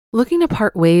Looking to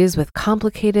part ways with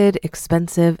complicated,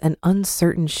 expensive, and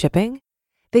uncertain shipping?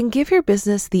 Then give your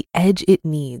business the edge it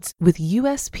needs with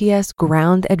USPS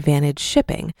Ground Advantage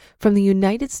shipping from the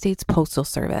United States Postal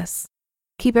Service.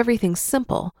 Keep everything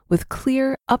simple with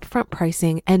clear, upfront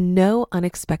pricing and no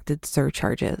unexpected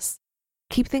surcharges.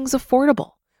 Keep things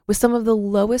affordable with some of the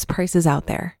lowest prices out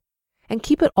there. And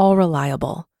keep it all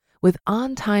reliable with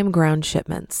on-time ground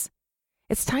shipments.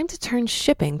 It's time to turn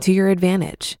shipping to your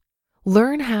advantage.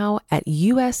 Learn how at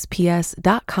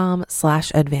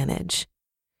USPS.com/advantage.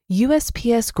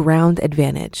 USPS Ground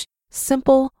Advantage.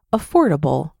 Simple,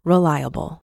 affordable,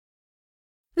 reliable.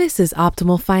 This is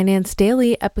Optimal Finance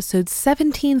Daily, episode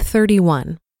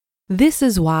 1731. This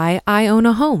is Why I Own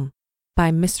a Home by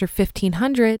Mr.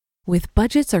 1500 with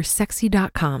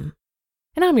budgetsaresexy.com.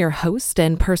 And I'm your host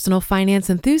and personal finance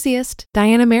enthusiast,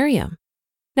 Diana Merriam.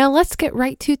 Now let's get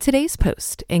right to today's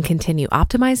post and continue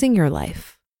optimizing your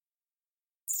life.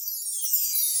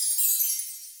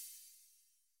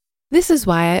 This is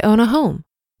Why I Own a Home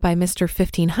by Mr.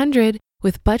 1500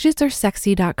 with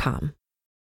budgetsaresexy.com.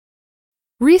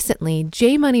 Recently,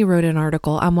 J Money wrote an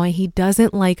article on why he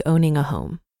doesn't like owning a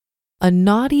home. A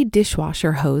naughty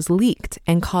dishwasher hose leaked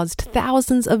and caused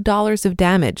thousands of dollars of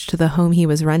damage to the home he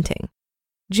was renting.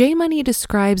 J Money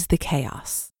describes the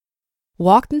chaos.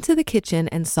 Walked into the kitchen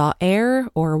and saw air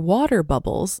or water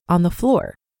bubbles on the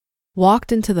floor.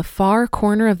 Walked into the far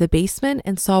corner of the basement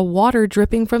and saw water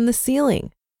dripping from the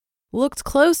ceiling. Looked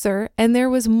closer and there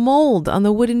was mold on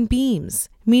the wooden beams,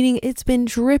 meaning it's been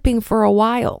dripping for a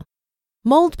while.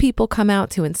 Mold people come out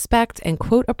to inspect and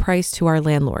quote a price to our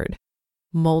landlord.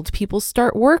 Mold people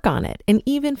start work on it and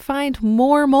even find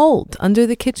more mold under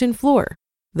the kitchen floor.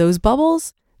 Those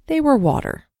bubbles, they were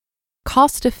water.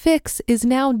 Cost to fix is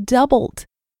now doubled,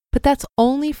 but that's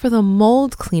only for the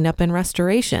mold cleanup and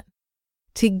restoration.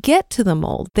 To get to the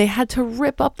mold, they had to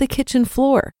rip up the kitchen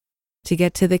floor. To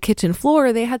get to the kitchen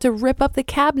floor, they had to rip up the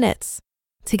cabinets.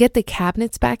 To get the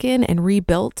cabinets back in and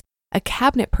rebuilt, a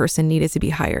cabinet person needed to be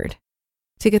hired.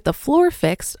 To get the floor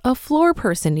fixed, a floor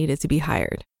person needed to be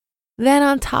hired. Then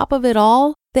on top of it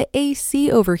all, the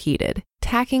AC overheated,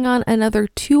 tacking on another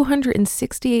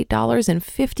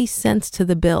 $268.50 to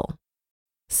the bill.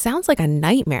 Sounds like a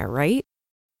nightmare, right?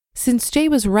 Since Jay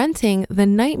was renting, the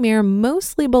nightmare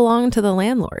mostly belonged to the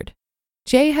landlord.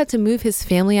 Jay had to move his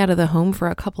family out of the home for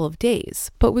a couple of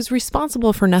days, but was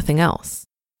responsible for nothing else.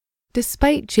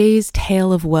 Despite Jay's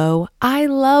tale of woe, I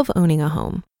love owning a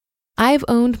home. I've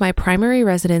owned my primary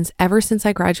residence ever since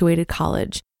I graduated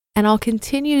college, and I'll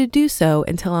continue to do so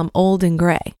until I'm old and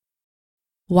gray.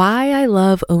 Why I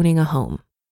love owning a home.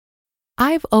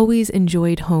 I've always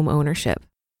enjoyed home ownership.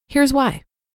 Here's why.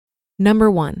 Number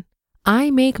 1,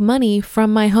 I make money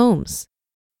from my homes.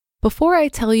 Before I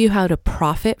tell you how to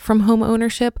profit from home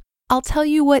ownership, I'll tell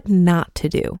you what not to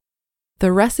do.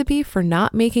 The recipe for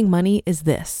not making money is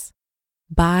this.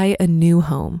 Buy a new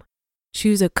home.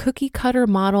 Choose a cookie-cutter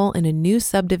model in a new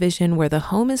subdivision where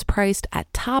the home is priced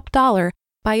at top dollar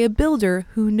by a builder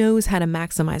who knows how to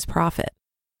maximize profit.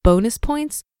 Bonus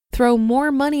points, throw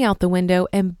more money out the window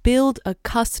and build a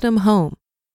custom home.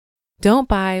 Don't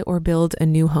buy or build a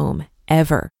new home,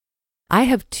 ever. I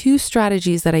have 2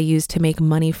 strategies that I use to make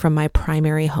money from my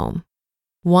primary home.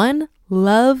 1,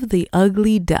 love the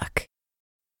ugly duck.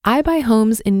 I buy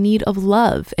homes in need of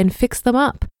love and fix them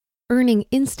up, earning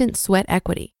instant sweat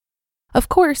equity. Of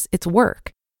course, it's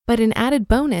work, but an added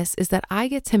bonus is that I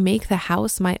get to make the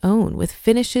house my own with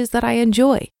finishes that I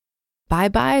enjoy.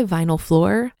 Bye-bye vinyl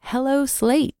floor, hello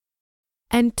slate.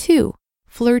 And 2,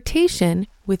 flirtation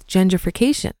with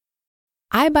gentrification.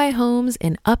 I buy homes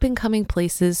in up-and-coming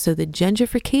places so the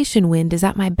gentrification wind is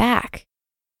at my back.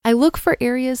 I look for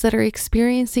areas that are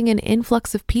experiencing an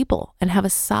influx of people and have a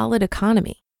solid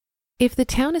economy. If the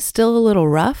town is still a little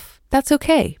rough, that's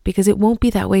okay because it won't be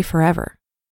that way forever.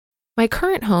 My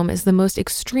current home is the most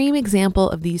extreme example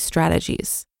of these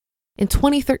strategies. In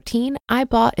 2013, I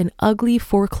bought an ugly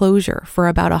foreclosure for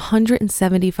about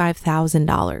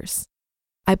 $175,000.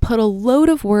 I put a load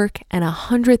of work and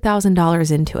 $100,000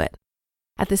 into it.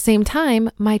 At the same time,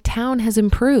 my town has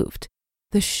improved.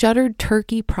 The shuttered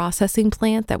turkey processing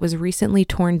plant that was recently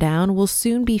torn down will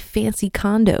soon be fancy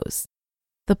condos.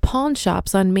 The pawn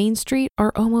shops on Main Street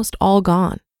are almost all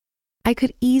gone. I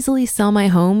could easily sell my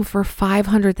home for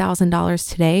 $500,000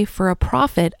 today for a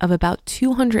profit of about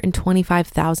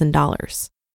 $225,000.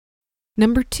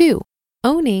 Number 2,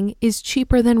 owning is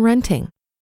cheaper than renting.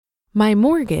 My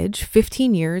mortgage,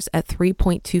 15 years at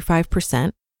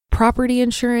 3.25%, property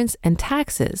insurance, and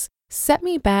taxes set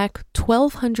me back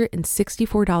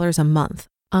 $1,264 a month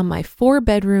on my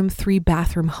 4-bedroom,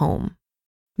 3-bathroom home.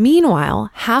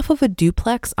 Meanwhile, half of a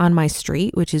duplex on my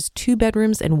street, which is 2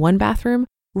 bedrooms and 1 bathroom,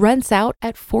 rents out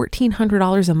at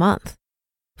 $1,400 a month.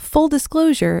 Full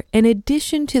disclosure, in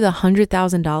addition to the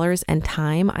 $100,000 and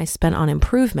time I spent on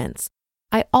improvements,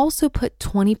 I also put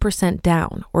 20%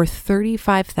 down, or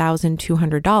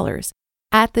 $35,200,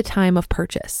 at the time of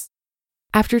purchase.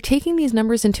 After taking these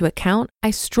numbers into account,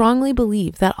 I strongly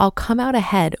believe that I'll come out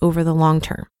ahead over the long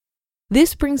term.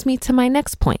 This brings me to my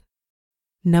next point.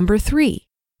 Number 3,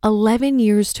 11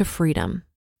 years to freedom.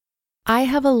 I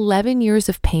have 11 years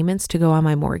of payments to go on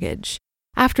my mortgage.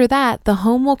 After that, the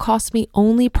home will cost me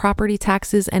only property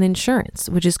taxes and insurance,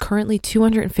 which is currently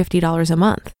 $250 a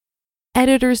month.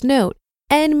 Editor's note,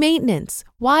 and maintenance.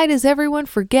 Why does everyone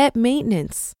forget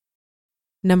maintenance?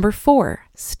 Number 4,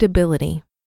 stability.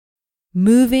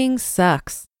 Moving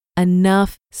sucks.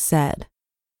 Enough said.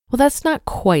 Well, that's not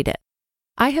quite it.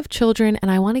 I have children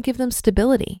and I want to give them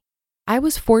stability. I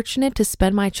was fortunate to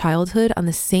spend my childhood on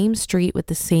the same street with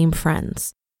the same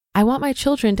friends. I want my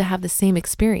children to have the same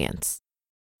experience.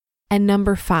 And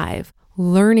number 5,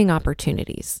 learning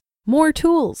opportunities. More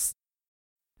tools.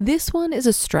 This one is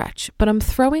a stretch, but I'm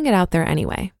throwing it out there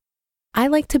anyway. I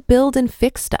like to build and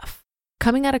fix stuff.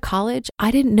 Coming out of college,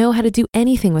 I didn't know how to do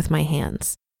anything with my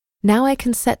hands. Now I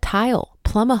can set tile,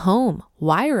 plumb a home,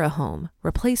 wire a home,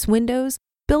 replace windows,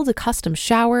 build a custom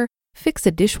shower, fix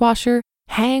a dishwasher,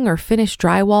 hang or finish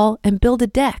drywall, and build a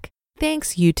deck.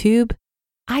 Thanks, YouTube.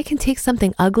 I can take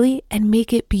something ugly and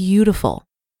make it beautiful.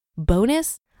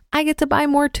 Bonus, I get to buy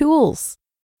more tools.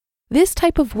 This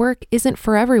type of work isn't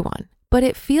for everyone, but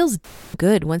it feels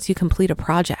good once you complete a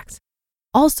project.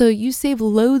 Also, you save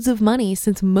loads of money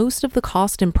since most of the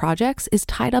cost in projects is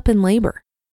tied up in labor.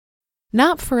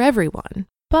 Not for everyone,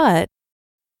 but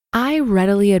I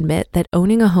readily admit that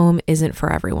owning a home isn't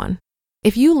for everyone.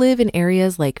 If you live in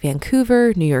areas like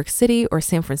Vancouver, New York City, or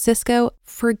San Francisco,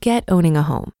 forget owning a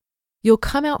home. You'll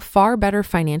come out far better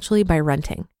financially by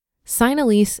renting. Sign a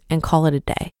lease and call it a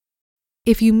day.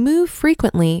 If you move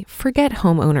frequently, forget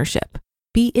home ownership.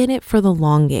 Be in it for the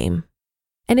long game.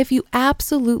 And if you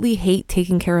absolutely hate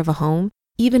taking care of a home,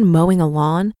 even mowing a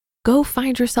lawn, go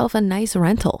find yourself a nice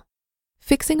rental.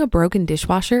 Fixing a broken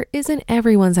dishwasher isn't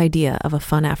everyone's idea of a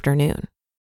fun afternoon.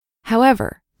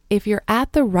 However, if you're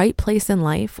at the right place in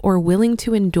life or willing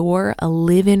to endure a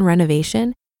live-in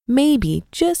renovation, maybe,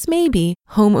 just maybe,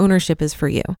 home ownership is for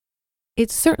you.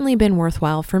 It's certainly been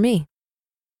worthwhile for me.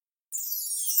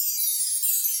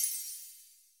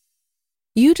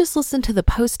 You just listened to the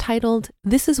post titled,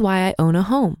 "This is Why I Own a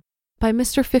Home" by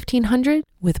Mr. 1500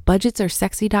 with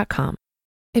budgetsaresexy.com.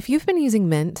 If you've been using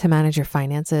Mint to manage your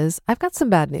finances, I've got some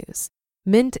bad news.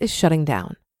 Mint is shutting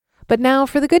down. But now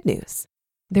for the good news.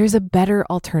 There's a better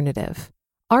alternative.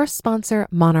 Our sponsor,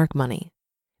 Monarch Money.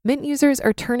 Mint users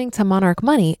are turning to Monarch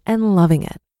Money and loving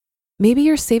it. Maybe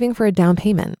you're saving for a down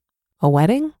payment, a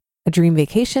wedding, a dream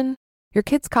vacation, your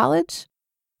kid's college.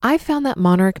 I found that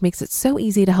Monarch makes it so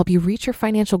easy to help you reach your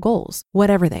financial goals,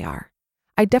 whatever they are.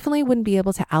 I definitely wouldn't be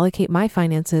able to allocate my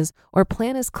finances or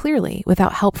plan as clearly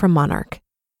without help from Monarch.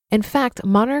 In fact,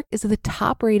 Monarch is the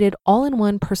top-rated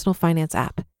all-in-one personal finance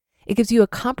app. It gives you a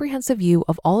comprehensive view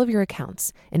of all of your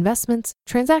accounts, investments,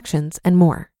 transactions, and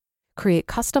more. Create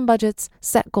custom budgets,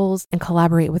 set goals, and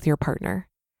collaborate with your partner.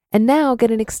 And now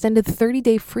get an extended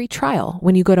 30-day free trial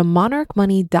when you go to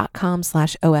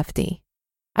monarchmoney.com/OFD.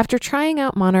 After trying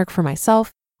out Monarch for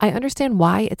myself, I understand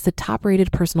why it's the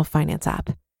top-rated personal finance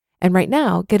app. And right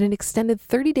now, get an extended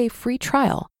 30-day free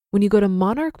trial when you go to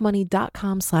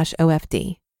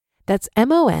monarchmoney.com/OFD. That's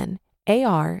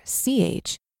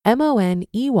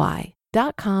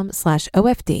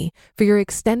monarchmoney.com/OFD for your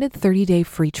extended 30-day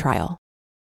free trial.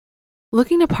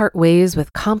 Looking to part ways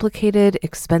with complicated,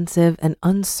 expensive, and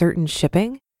uncertain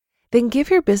shipping? Then give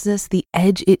your business the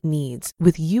edge it needs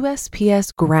with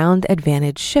USPS Ground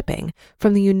Advantage shipping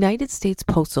from the United States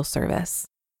Postal Service.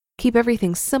 Keep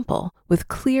everything simple with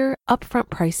clear, upfront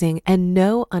pricing and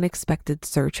no unexpected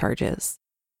surcharges.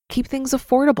 Keep things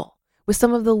affordable with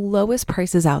some of the lowest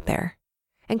prices out there.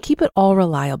 And keep it all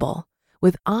reliable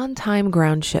with on-time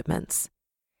ground shipments.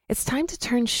 It's time to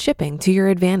turn shipping to your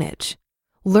advantage.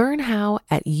 Learn how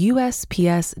at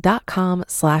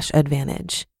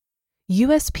USPS.com/advantage.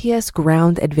 USPS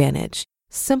Ground Advantage.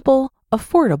 Simple,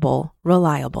 affordable,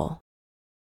 reliable.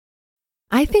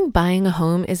 I think buying a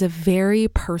home is a very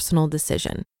personal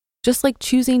decision, just like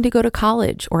choosing to go to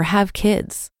college or have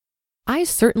kids. I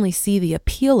certainly see the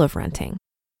appeal of renting,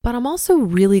 but I'm also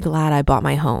really glad I bought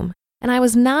my home, and I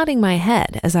was nodding my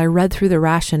head as I read through the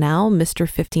rationale Mr.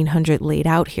 1500 laid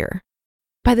out here.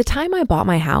 By the time I bought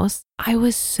my house, I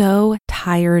was so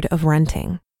tired of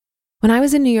renting. When I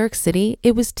was in New York City,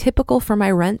 it was typical for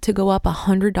my rent to go up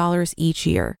 $100 each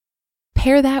year.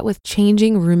 Pair that with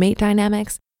changing roommate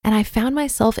dynamics, and I found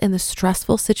myself in the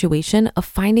stressful situation of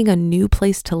finding a new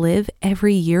place to live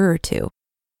every year or two.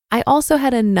 I also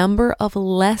had a number of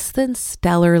less than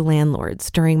stellar landlords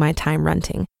during my time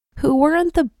renting who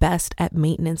weren't the best at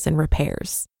maintenance and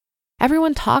repairs.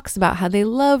 Everyone talks about how they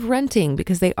love renting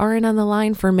because they aren't on the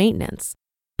line for maintenance,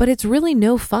 but it's really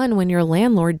no fun when your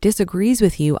landlord disagrees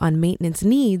with you on maintenance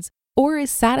needs or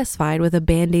is satisfied with a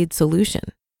Band-Aid solution.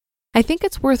 I think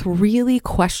it's worth really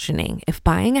questioning if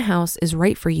buying a house is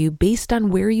right for you based on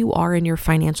where you are in your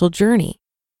financial journey.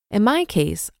 In my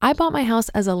case, I bought my house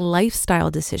as a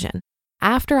lifestyle decision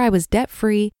after I was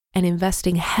debt-free and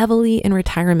investing heavily in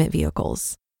retirement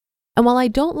vehicles. And while I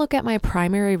don't look at my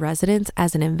primary residence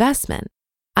as an investment,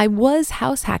 I was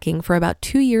house hacking for about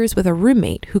 2 years with a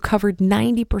roommate who covered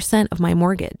 90% of my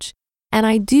mortgage. And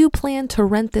I do plan to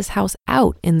rent this house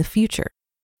out in the future.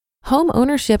 Home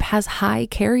ownership has high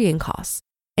carrying costs.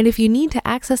 And if you need to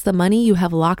access the money you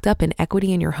have locked up in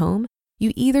equity in your home,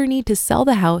 you either need to sell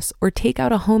the house or take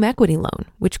out a home equity loan,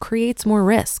 which creates more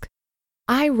risk.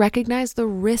 I recognize the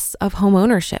risks of home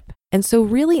ownership, and so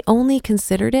really only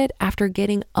considered it after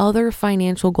getting other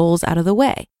financial goals out of the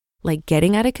way, like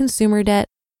getting out of consumer debt,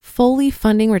 fully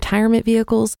funding retirement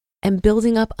vehicles, and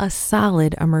building up a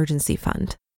solid emergency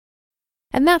fund.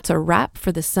 And that's a wrap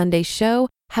for the Sunday show.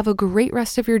 Have a great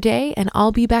rest of your day, and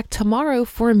I'll be back tomorrow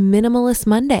for Minimalist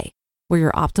Monday, where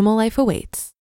your optimal life awaits.